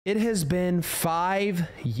It has been 5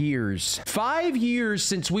 years. 5 years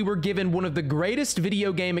since we were given one of the greatest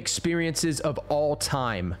video game experiences of all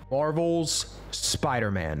time, Marvel's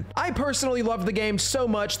Spider-Man. I personally love the game so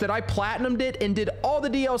much that I platinumed it and did all the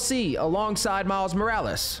DLC alongside Miles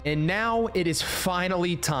Morales. And now it is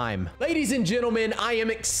finally time. Ladies and gentlemen, I am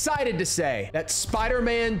excited to say that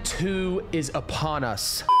Spider-Man 2 is upon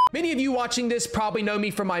us. Many of you watching this probably know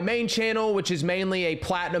me from my main channel, which is mainly a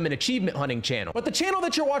platinum and achievement hunting channel. But the channel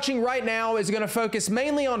that you're watching right now is going to focus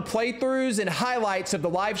mainly on playthroughs and highlights of the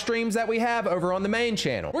live streams that we have over on the main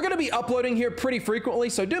channel. We're going to be uploading here pretty frequently,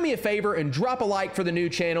 so do me a favor and drop a like for the new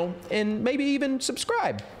channel and maybe even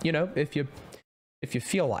subscribe, you know, if you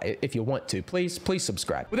feel like, if you want to, please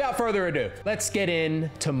subscribe. Without further ado, let's get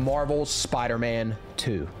into Marvel's Spider-Man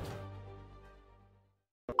 2.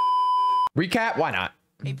 Recap, why not?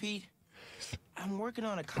 Hey, Pete, I'm working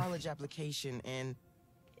on a college application, and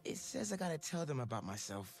it says I gotta tell them about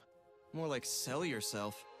myself. More like sell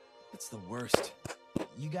yourself. It's the worst.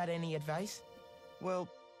 You got any advice? Well,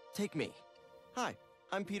 take me. Hi,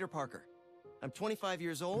 I'm Peter Parker. I'm 25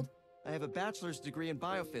 years old, I have a bachelor's degree in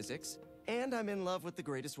biophysics, and I'm in love with the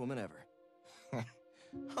greatest woman ever.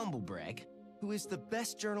 Humble brag. Who is the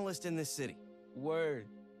best journalist in this city. Word.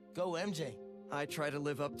 Go MJ. I try to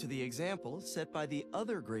live up to the example set by the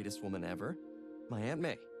other greatest woman ever, my Aunt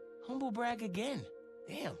May. Humble brag again.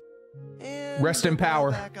 Damn. And rest in power.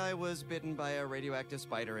 a while back, I was bitten by a radioactive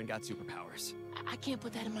spider and got superpowers. I can't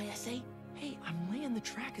put that in my essay. Hey, I'm laying the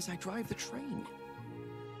track as I drive the train.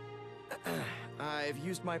 I've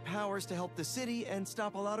used my powers to help the city and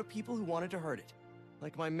stop a lot of people who wanted to hurt it.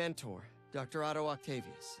 Like my mentor, Dr. Otto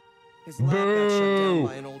Octavius. His lab got shut down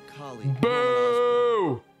by an old colleague.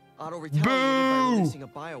 Boo! Otto retaliated by releasing a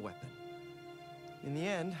bioweapon. In the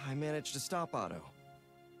end, I managed to stop Otto,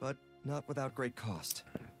 but not without great cost.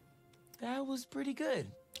 That was pretty good.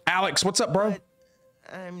 Alex, what's up, bro? But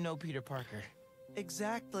I'm no Peter Parker.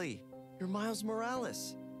 Exactly. You're Miles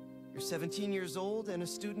Morales. You're 17 years old and a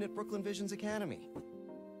student at Brooklyn Visions Academy.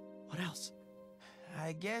 What else?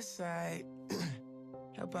 I guess I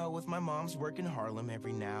help out with my mom's work in Harlem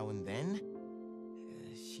every now and then.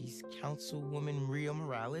 She's Councilwoman Rio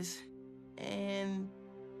Morales. And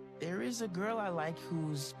there is a girl I like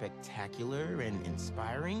who's spectacular and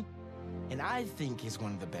inspiring, and I think is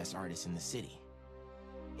one of the best artists in the city.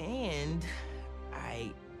 And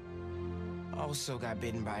I also got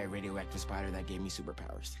bitten by a radioactive spider that gave me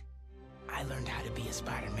superpowers. I learned how to be a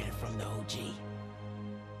Spider-Man from the OG.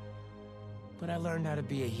 But I learned how to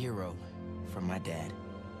be a hero from my dad.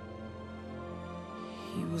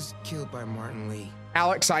 He was killed by Martin Lee.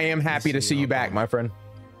 Alex, I am happy to see you back, my friend.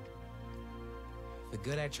 The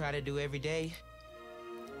good I try to do every day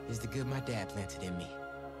is the good my dad planted in me.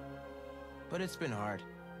 But it's been hard.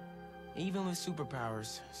 Even with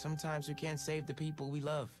superpowers, sometimes we can't save the people we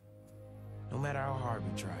love, no matter how hard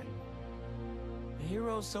we try. A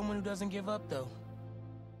hero is someone who doesn't give up, though.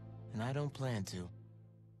 And I don't plan to.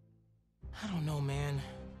 I don't know, man.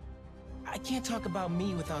 I can't talk about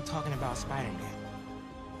me without talking about Spider-Man.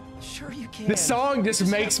 Sure you can. The song just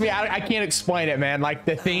makes me, I can't explain it, man. Like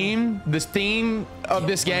the theme of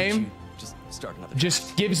this game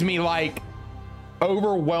just gives me like an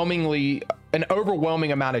overwhelming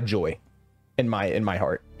amount of joy in my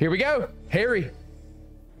heart. Here we go. Harry.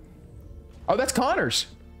 Oh, that's Connors.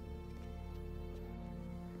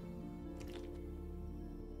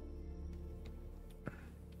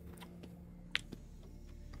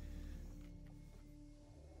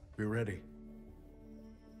 We're ready.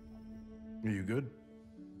 Are you good?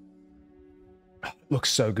 Looks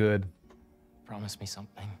so good. Promise me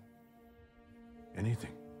something. Anything.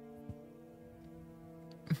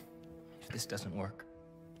 If this doesn't work,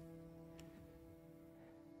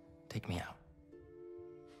 take me out.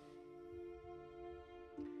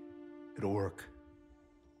 It'll work.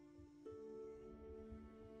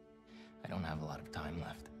 I don't have a lot of time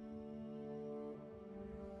left.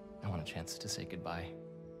 I want a chance to say goodbye.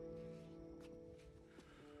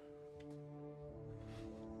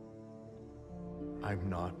 I'm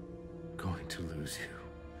not going to lose you.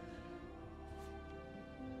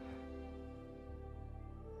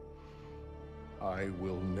 I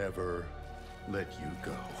will never let you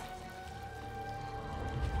go.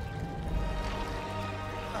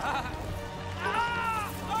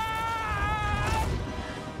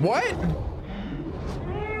 What?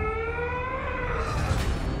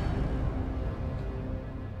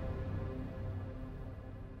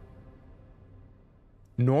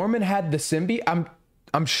 Norman had the symbiote.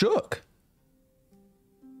 I'm shook.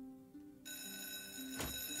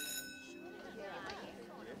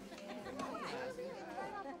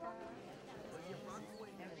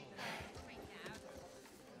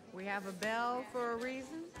 We have a bell for a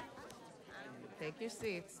reason. Take your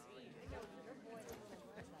seats.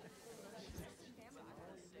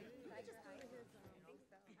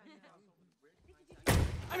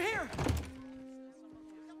 I'm here!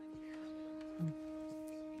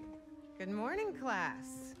 Good morning,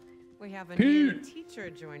 class. We have a new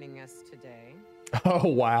teacher joining us today. Oh,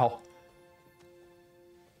 wow.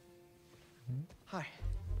 Hi.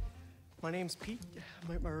 My name's Pete,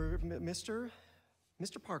 Mr.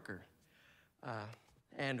 Parker.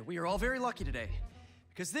 And we are all very lucky today,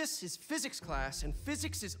 because this is physics class, and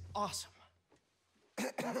physics is awesome.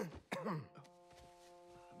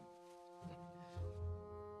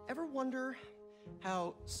 Ever wonder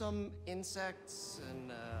how some insects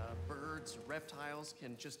and birds, reptiles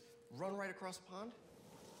can just run right across a pond?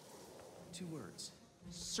 2 words: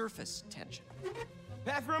 surface tension.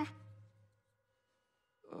 Bathroom?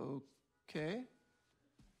 Okay.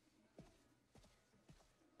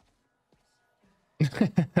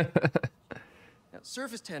 Now,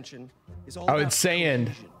 surface tension is all about it's sand.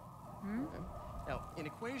 cohesion. Okay? Now, in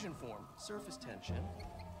equation form, surface tension,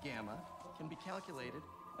 gamma, can be calculated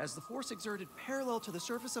as the force exerted parallel to the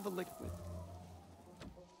surface of a liquid,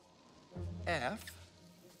 F,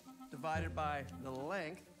 divided by the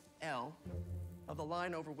length, L, of the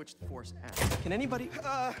line over which the force acts. Can anybody...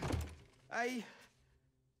 I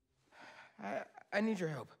need your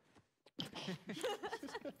help.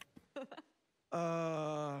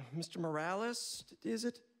 Mr. Morales, is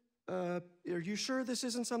it? Are you sure this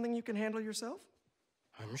isn't something you can handle yourself?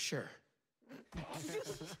 I'm sure.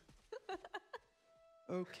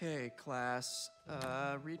 Okay, class.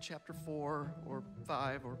 Read chapter 4 or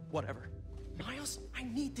 5 or whatever. Miles, I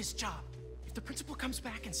need this job. If the principal comes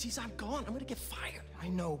back and sees I'm gone, I'm gonna get fired. I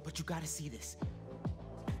know, but you gotta see this.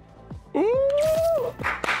 Ooh!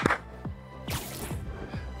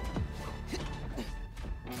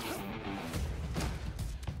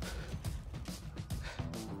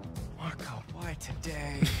 Marco, why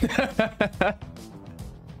today?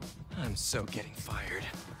 I'm so getting fired.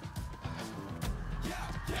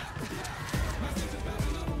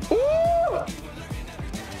 Ooh!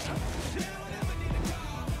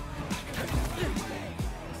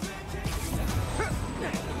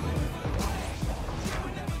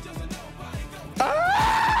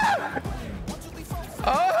 Ah!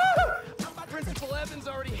 Ah! Principal Evans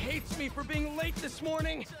already hates me for being late this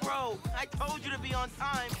morning. Bro, I told you to be on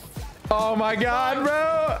time. Oh my God,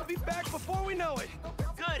 bro! I'll be back before we know it.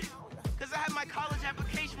 Good, because I have my college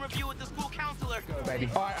application review with the school counselor. Baby.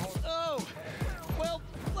 All right, hold on. Oh, well,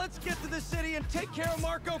 let's get to the city and take care of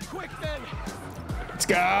Marco quick then. Let's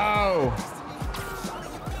go.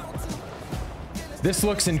 This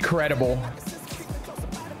looks incredible.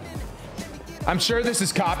 I'm sure this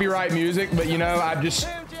is copyright music, but you know,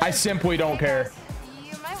 I simply don't care.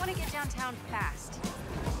 You might want to get downtown fast.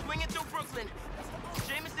 Swing it through Brooklyn.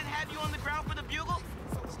 Jameson had you on the ground for the bugle?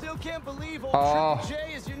 Still can't believe old Oh. Triple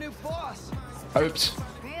J is your new boss. Oops.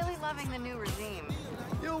 Really loving the new regime.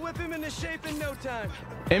 You'll whip him into shape in no time.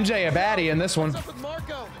 MJ a baddie in this one. What's up with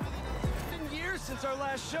Marco? It's been years since our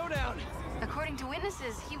last showdown. According to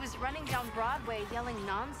witnesses, he was running down Broadway yelling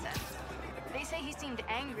nonsense. They say he seemed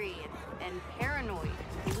angry and paranoid,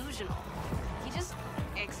 delusional. He just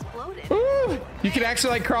exploded. Ooh, you can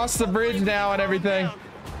actually like cross the bridge now and everything.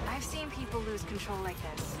 I've seen people lose control like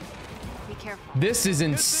this. Be careful. This is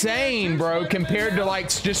insane, bro, compared to like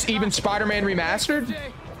just even Spider-Man Remastered.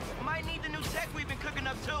 Might need the new tech we've been cooking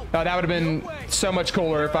up too. Oh, that would have been so much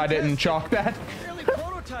cooler if I didn't chalk that. Barely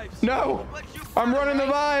prototypes. No, I'm running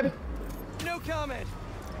the vibe. No comment.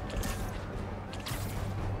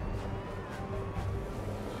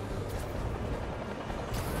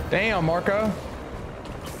 Damn, Marco.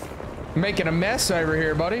 Making a mess over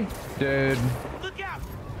here, buddy. Dude. Look out!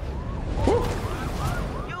 Woo.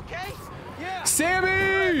 You okay? Yeah.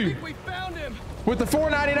 Sammy! We found him. With the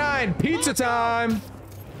 $4.99 pizza time.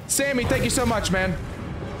 Sammy, thank you so much, man.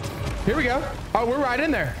 Here we go. Oh, we're right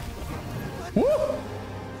in there. Woo!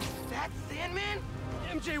 That's Sandman?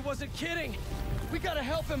 MJ wasn't kidding. We gotta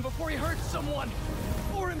help him before he hurts someone.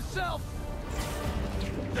 Or himself.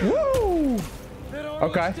 Woo! That arm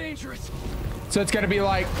Okay. looks dangerous. So it's gonna be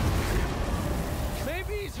like,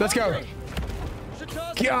 Maybe he's let's go. hungry. Should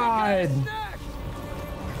toss him a God. snack.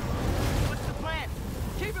 What's the plan?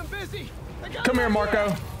 Keep him busy. I got Come an here, idea.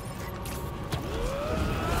 Marco.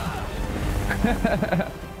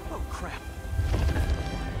 Oh, crap.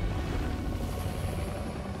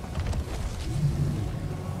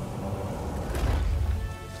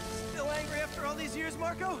 Still angry after all these years,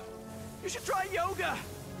 Marco? You should try yoga.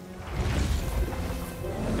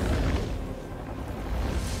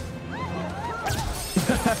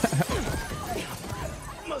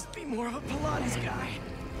 Must be more of a Pilates guy.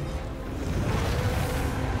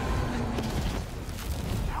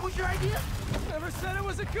 That was your idea? Never said it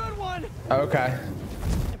was a good one. Okay.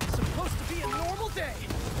 It was supposed to be a normal day.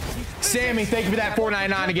 Sammy, thank you for that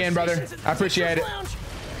 $4.99 again, brother. I appreciate it.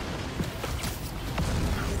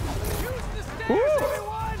 Woo!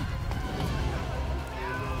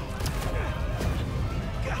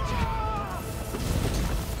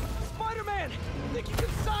 Spider-Man, think you can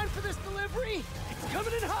sign for this delivery? It's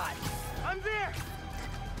coming in hot. I'm there.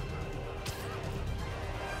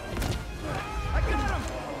 I got him.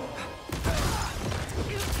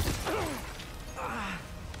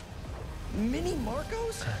 Mini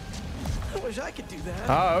Marcos? I wish I could do that.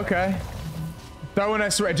 Oh, okay. Throwing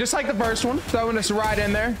us right, just like the first one, throwing us right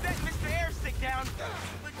in there. Set Mr. Airstick down,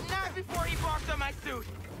 but not before he barked on my suit.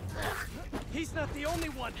 He's not the only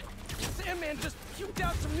one. Sandman just puked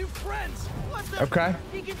out some new friends. What the? Okay.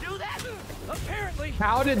 He can do that? Apparently.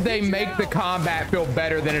 How did they make the combat feel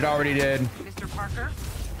better than it already did? Mr. Parker,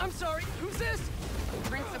 I'm sorry, who's this?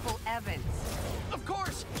 Principal Evans. Of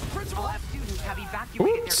course, Principal All F. students have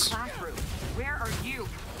evacuated Oops. their classrooms. Where are you?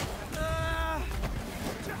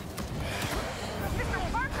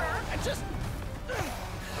 Mr. Parker! I just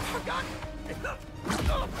forgot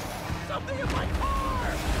something in my car.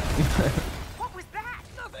 What was that?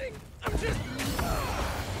 Nothing. I'm just.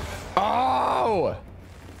 Oh!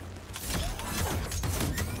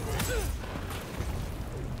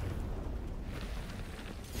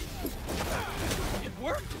 It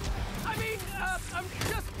worked. I mean, I'm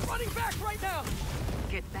just running back right now.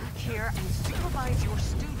 Get back here and supervise your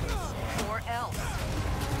students, or else.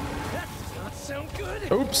 That does not sound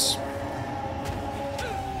good. Oops.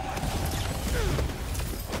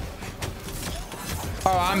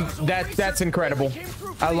 Oh, that's incredible.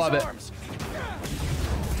 I love it.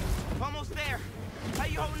 Almost there. How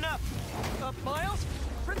you holding up? Miles,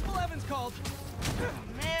 Principal Evans called.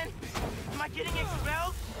 Man, am I getting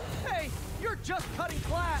expelled? Hey, you're just cutting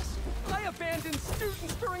class. I abandoned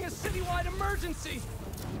students during a citywide emergency.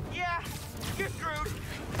 Yeah, you're screwed.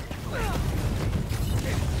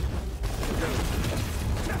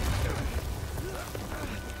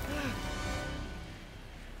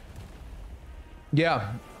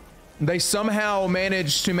 Yeah. They somehow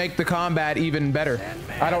managed to make the combat even better.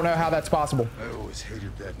 I don't know how that's possible. I always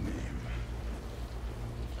hated that name.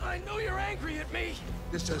 I know you're angry at me.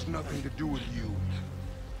 This has nothing to do with you.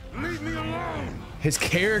 Leave me alone! His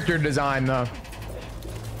character design, though.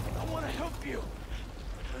 I want to help you.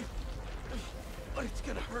 But it's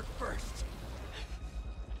gonna hurt first.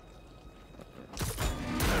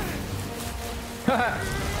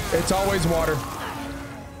 It's always water.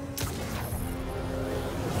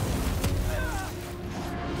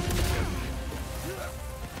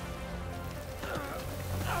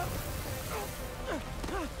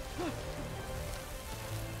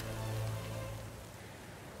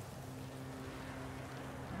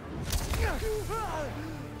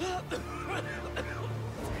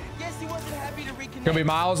 Guess he wasn't happy to reconnect. Gonna be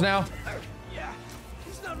Miles now? Yeah,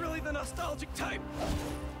 he's not really the nostalgic type.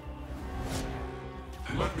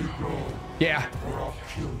 Let me go, Yeah. or I'll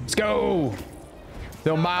kill you. Let's go.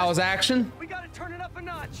 Little Miles action. We gotta turn it up a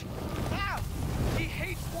notch. How? He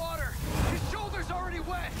hates water. His shoulder's already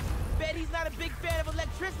wet. Bet he's not a big fan of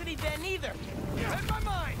electricity then either. Read my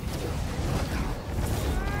mind.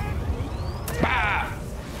 Bah!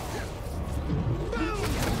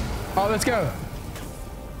 Oh, let's go.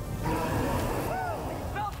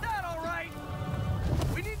 Felt that all right.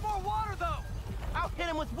 We need more water though. I'll hit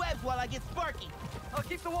him with webs while I get Sparky. I'll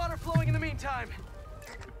keep the water flowing in the meantime.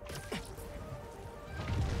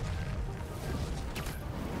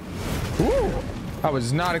 Ooh. I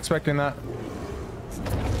was not expecting that.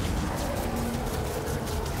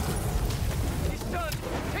 He's done.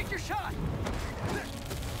 Take your shot.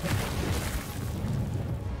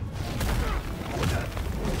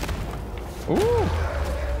 Ooh.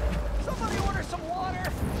 Somebody order some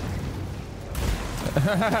water.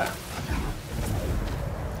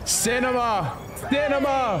 Cinema.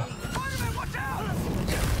 Cinema. Spider-Man, watch out!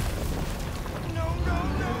 No, no,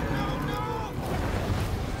 no, no, no!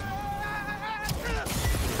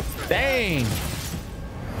 Dang.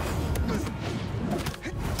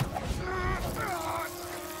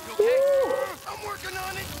 I'm working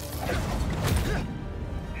on it.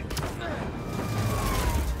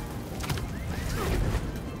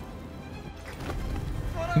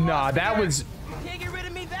 Nah, that was Can't get rid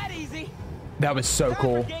of me that easy. so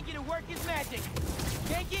cool. Time for Genki to work his magic.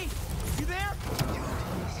 Genki, you there?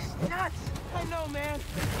 This is nuts. I know, man.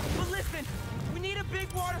 But listen, we need a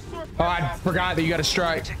big water source. Oh, I forgot that you got to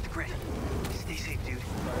strike. Check the grid. Stay safe, dude.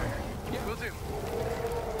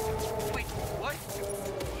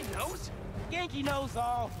 he knows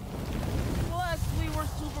all. Plus, we were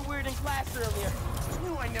super weird in class earlier.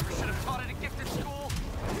 Knew I never should have taught at a gifted school.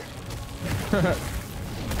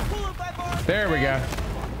 Pull up by bar. There we go.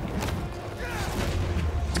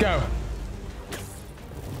 Let's go.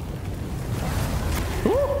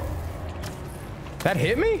 Woo! That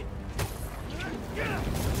hit me? I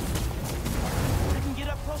can get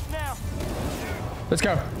up close now. Let's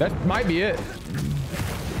go. That might be it.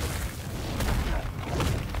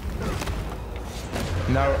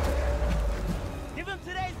 No. Give him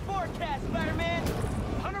today's forecast, Spider-Man.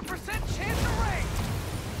 100% chance of rain.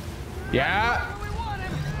 Yeah. We want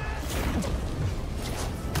him.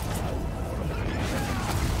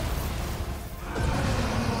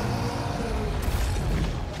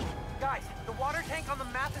 Guys, the water tank on the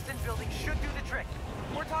Matheson building should do the trick.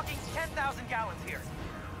 We're talking 10,000 gallons here.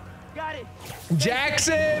 Got it.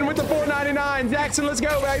 Jackson with the $4.99. Jackson, let's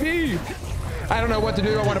go, baby. I don't know what to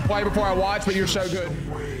do. I want to play before I watch, but you're so good.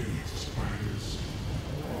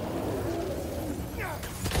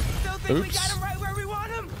 Still think we got him right where we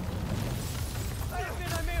want him?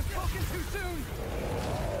 I may have spoken too soon.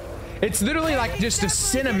 It's literally like just a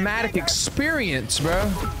cinematic experience, bro.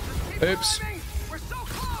 Oops. We're so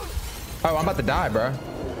close. Oh, I'm about to die, bro. The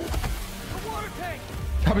water tank.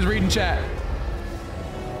 I was reading chat.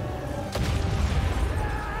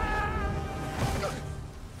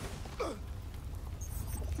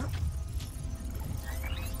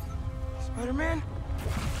 Spider-Man?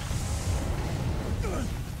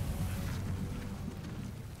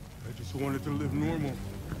 I just wanted to live normal,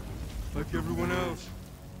 like everyone else.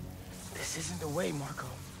 This isn't the way, Marco.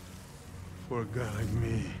 For a guy like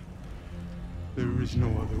me, there is no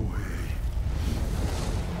other way.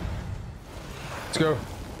 Let's go.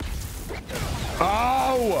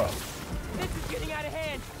 Oh! This is getting out of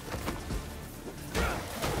hand.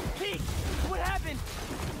 Pete, what happened?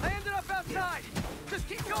 I ended up outside. Just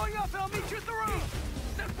keep going up and I'll meet you at the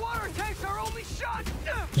roof. That water tank's our only shot.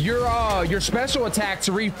 Your special attacks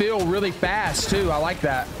refill really fast too. I like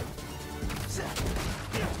that.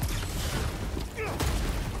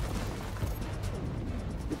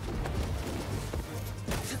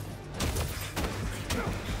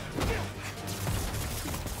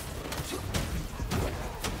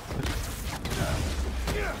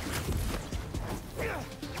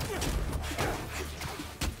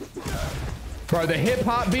 Bro, the hip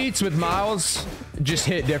hop beats with Miles just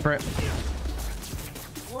hit different.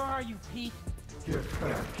 Where are you, Pete? Stay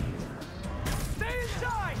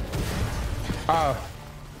inside. Oh.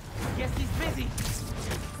 Guess he's busy. It's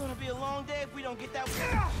gonna be a long day if we don't get that.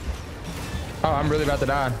 Oh, I'm really about to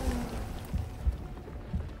die.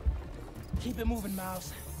 Keep it moving,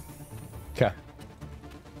 Miles. Okay.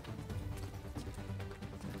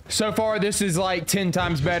 So far, this is like 10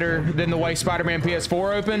 times better than the way Spider-Man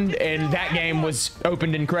PS4 opened, and that game was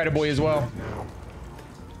opened incredibly as well.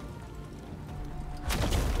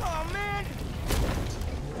 Oh, man.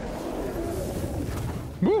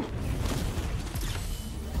 Woo!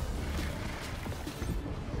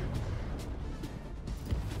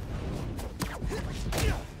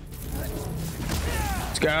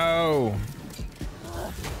 Let's go.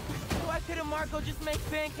 Why couldn't Marco just make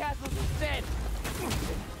sandcastles instead?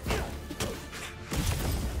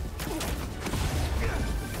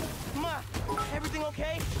 Ma, everything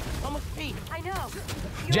okay? Almost Pete. I know.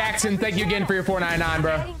 Jackson, thank you again for your $4.99,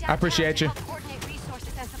 bro. I appreciate you. Coordinate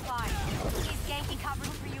resources and supplies. Is Yankee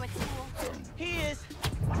covering for you at school? He is.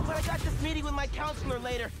 But I got this meeting with my counselor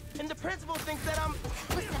later, and the principal thinks that I'm...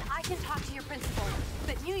 Listen, I can talk to your principal,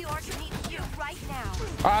 but New York needs you right now.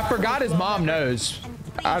 I forgot his mom knows.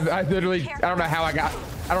 I literally, I don't know how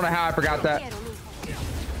I forgot that.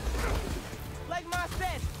 Like Ma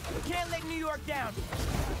said, we can't let New York down.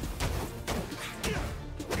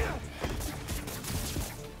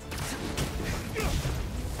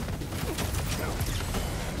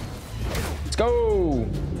 Let's go.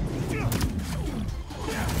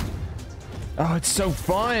 Oh, it's so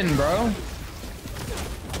fun, bro.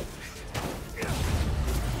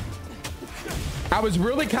 I was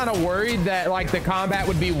really kind of worried that like the combat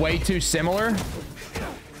would be way too similar,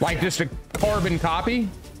 like just a carbon copy.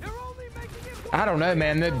 I don't know,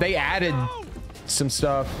 man. They added some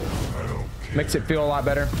stuff, makes it feel a lot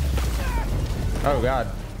better. Oh God,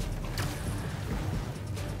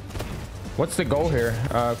 what's the goal here?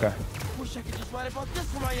 Okay. Wish I could just write about this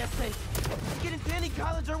for my essay. Get into any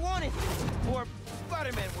college I wanted, or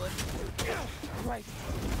Spider-Man would. Right.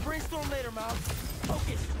 Brainstorm later, Miles.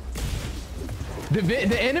 Focus.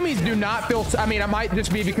 The enemies do not feel, I mean, it might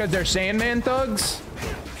just be because they're Sandman thugs,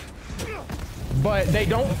 but they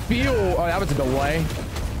don't feel, oh, that was a delay.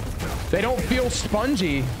 They don't feel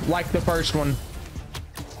spongy like the first one.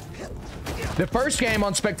 The first game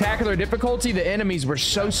on spectacular difficulty, the enemies were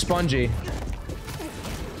so spongy.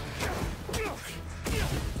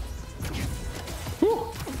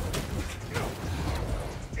 Whew.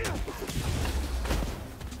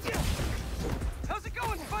 How's it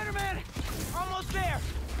going, Spider-Man? Almost there.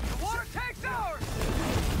 The water tank's ours.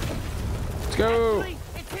 Let's go. Actually,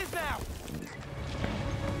 it's his now.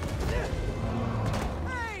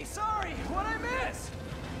 Hey, sorry, what'd I miss?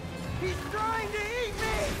 He's trying to eat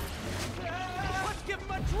me. Let's give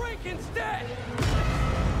him a drink instead.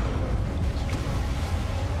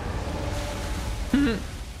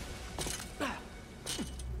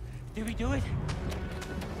 Did we do it?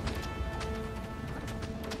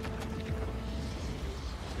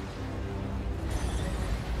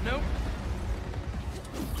 Nope.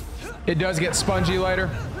 It does get spongy later.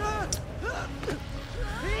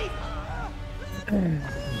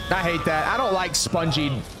 I hate that. I don't like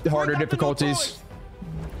spongy, harder difficulties.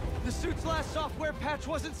 The suit's last software patch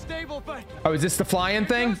wasn't stable, but Oh, is this the flying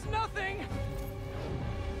thing? does nothing.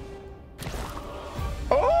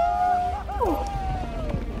 Oh!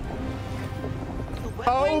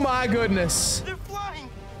 Oh my goodness. They're flying,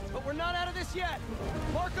 but we're not out of this yet.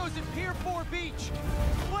 Marco's at Pier 4 Beach.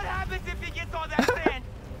 What happens if he gets all that sand?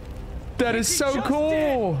 That is so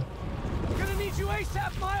cool. Gonna need you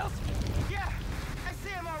ASAP, Miles. Yeah, I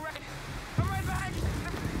see him all right. I'm right behind you.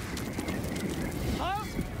 Miles?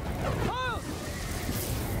 Miles!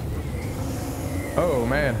 Oh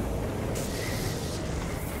man.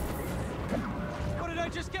 What did I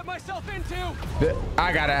just get myself into?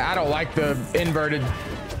 I don't like the inverted.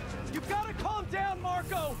 You gotta calm down,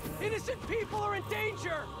 Marco. Innocent people are in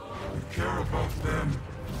danger. I care about them,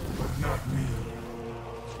 but not me.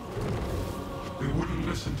 They wouldn't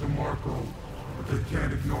listen to Marco, but they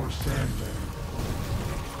can't ignore Sandman.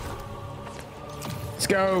 Let's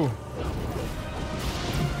go.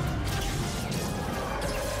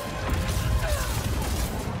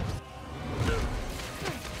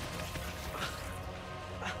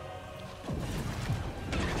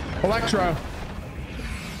 Electro.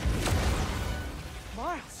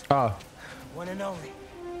 Miles. Oh. One and only.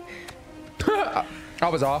 I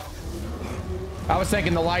was off. I was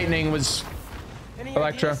thinking the lightning was Any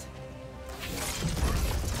Electro. ideas?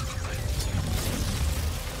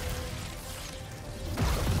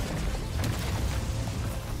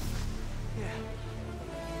 Yeah.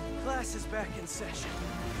 Class is back in session.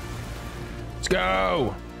 Let's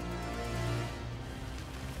go.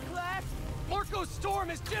 Class, Marco's storm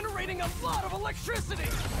is generating a lot of electricity.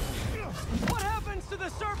 What happens to the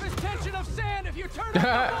surface tension of sand if you turn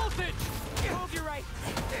up the voltage? Hold you right.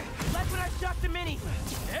 That's when I shot the mini.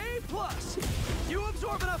 A+. You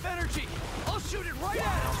absorb enough energy. I'll shoot it right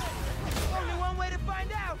at him. Only one way to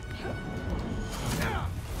find out.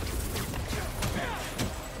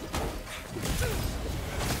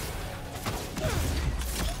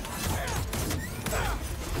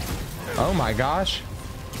 Oh my gosh.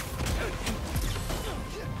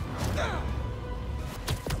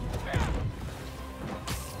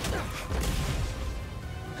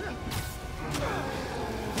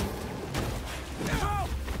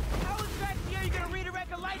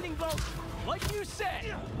 Like you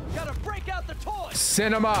said, gotta break out the toys.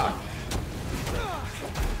 Cinema.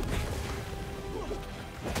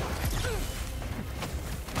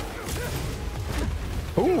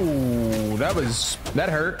 Ooh, that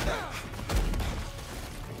hurt.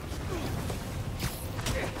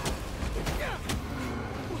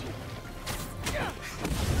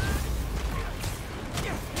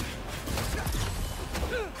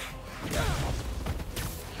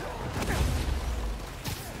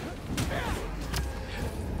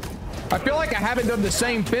 I feel like I haven't done the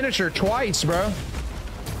same finisher twice, bro.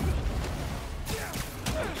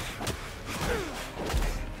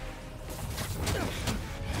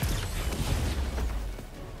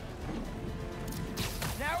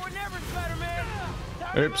 Now or never, Spider-Man.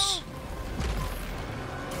 Oops.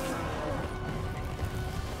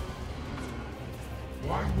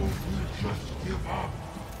 Why won't we just give up?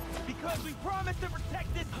 Because we promised to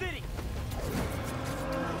protect this city.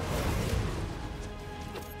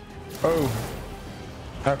 Oh.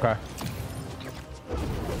 Okay.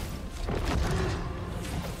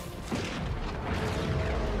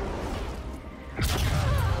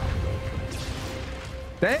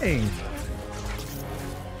 Dang.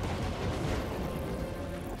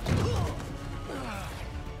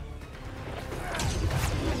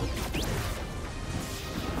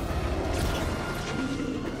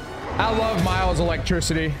 I love Miles'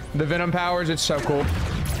 electricity. The Venom powers, it's so cool.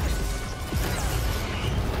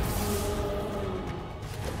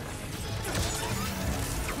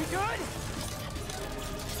 We good?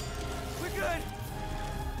 We're good.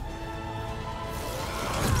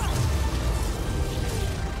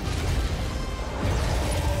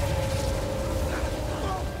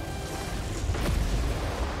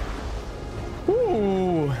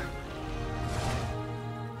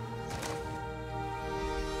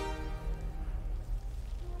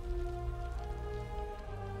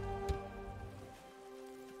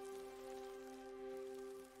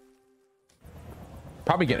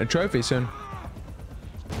 Probably getting a trophy soon.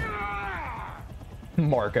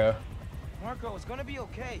 Marco. Marco, it's gonna be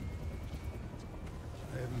okay.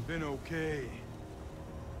 I haven't been okay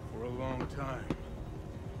for a long time.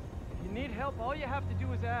 If you need help, all you have to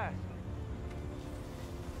do is ask.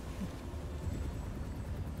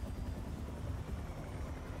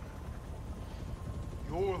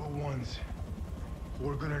 You're the ones who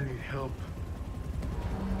are gonna need help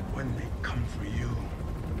when they come for you.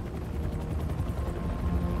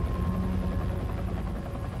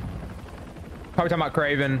 Probably talking about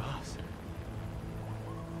Craven.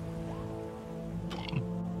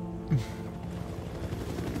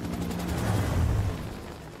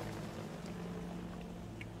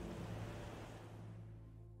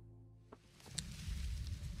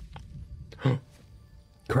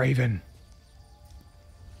 Craven.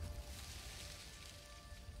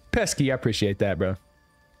 Pesky, I appreciate that, bro.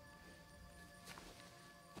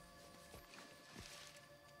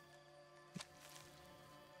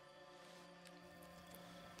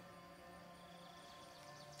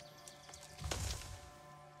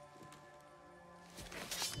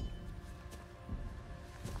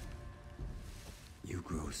 You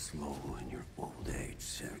grow slow in your old age,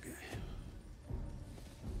 Sergei.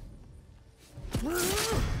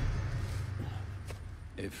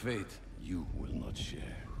 A fate you will not share.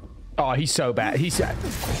 Oh, he's so bad. He's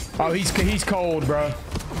cold, bro.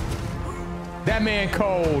 That man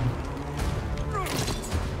cold.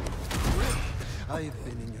 I've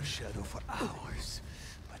been in your shadow for hours,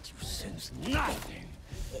 but you sense nothing.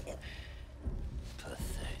 Pathetic.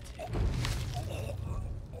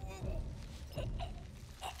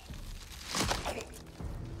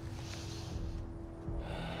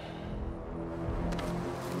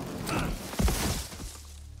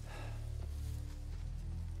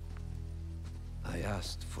 I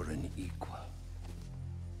asked for an equal,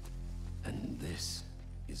 and this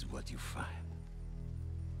is what you find.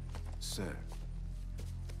 Sir,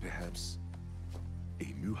 perhaps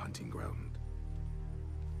a new hunting ground.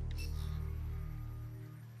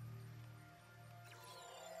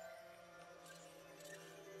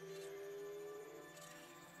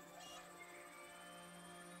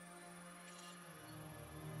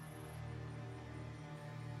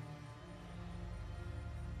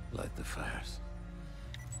 Light the fires.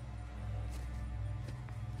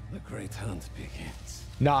 The great hunt begins.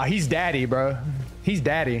 Nah, he's daddy, bro. He's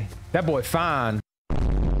daddy. That boy fine.